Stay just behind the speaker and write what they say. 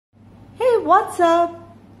what's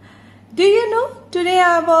up? Do you know, today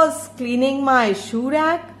I was cleaning my shoe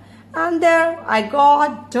rack and there I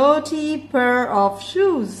got dirty pair of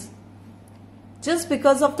shoes. Just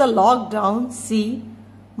because of the lockdown, see,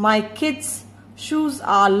 my kids' shoes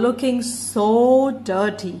are looking so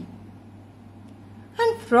dirty.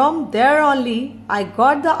 And from there only, I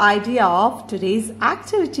got the idea of today's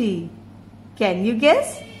activity. Can you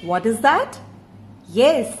guess what is that?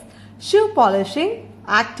 Yes, shoe polishing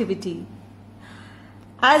activity.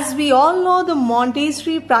 As we all know, the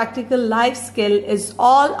Montessori Practical-Life skill is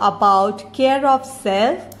all about care of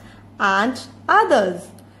self and others.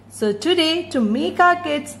 So today, to make our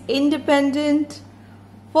kids independent,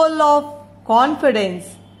 full of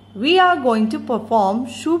confidence, we are going to perform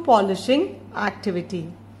shoe polishing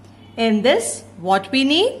activity. In this, what we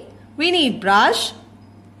need? We need brush,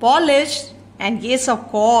 polish, and yes, of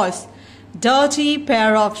course, dirty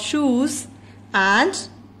pair of shoes and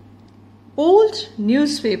old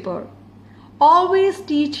newspaper. Always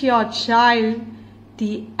teach your child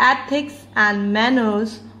the ethics and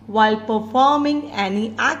manners while performing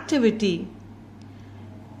any activity.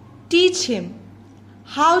 Teach him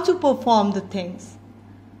how to perform the things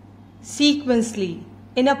sequentially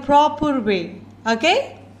in a proper way.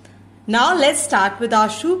 Okay? Now let's start with our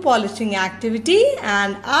shoe polishing activity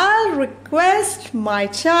and I'll request my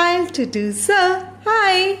child to do so.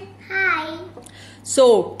 Hi. Hi.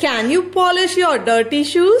 So, can you polish your dirty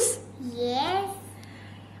shoes? Yes.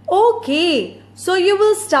 Okay. So, you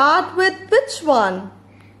will start with which one?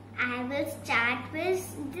 I will start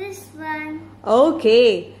with this one.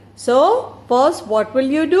 Okay. So, first what will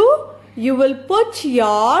you do? You will put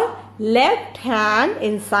your left hand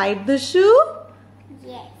inside the shoe.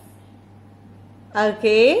 Yes.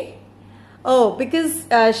 Okay. Oh, because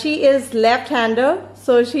she is left-hander,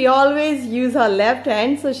 so she always use her left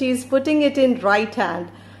hand, so she is putting it in right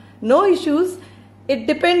hand. No issues. It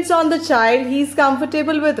depends on the child. He is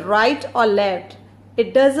comfortable with right or left.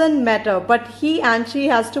 It doesn't matter, but he and she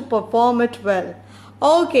has to perform it well.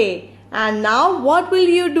 Okay. And now what will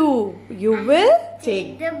you do? You will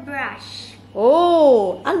take the brush.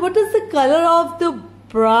 Oh, and what is the color of the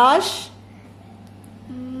brush?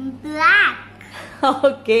 Black.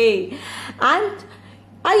 Okay. And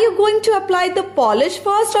are you going to apply the polish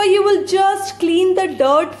first or you will just clean the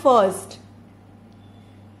dirt first?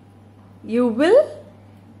 You will?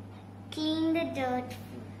 Clean the dirt.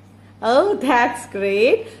 Oh, that's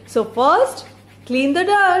great. So first, clean the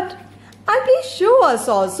dirt. And please show us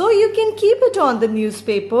also. You can keep it on the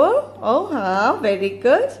newspaper. Oh, very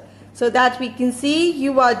good. So that we can see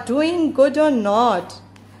you are doing good or not.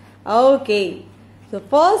 Okay. So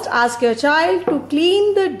first ask your child to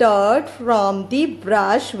clean the dirt from the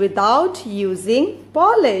brush without using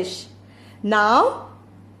polish. Now,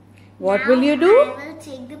 what will you do? I will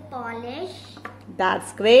take the polish.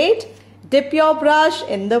 That's great. Dip your brush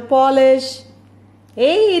in the polish.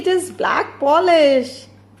 Hey, it is black polish.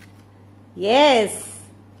 Yes.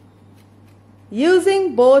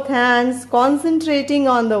 Using both hands, concentrating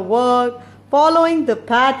on the work, following the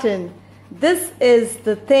pattern. This is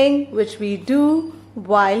the thing which we do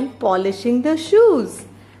while polishing the shoes.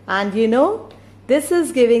 And you know, this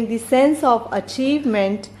is giving the sense of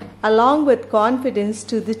achievement along with confidence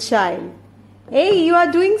to the child. Hey, you are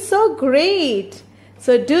doing so great.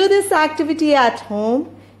 So do this activity at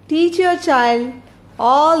home. Teach your child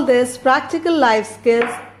all these practical life skills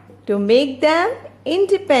to make them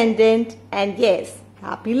independent and yes,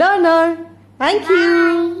 happy learner. Thank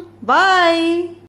you. Bye.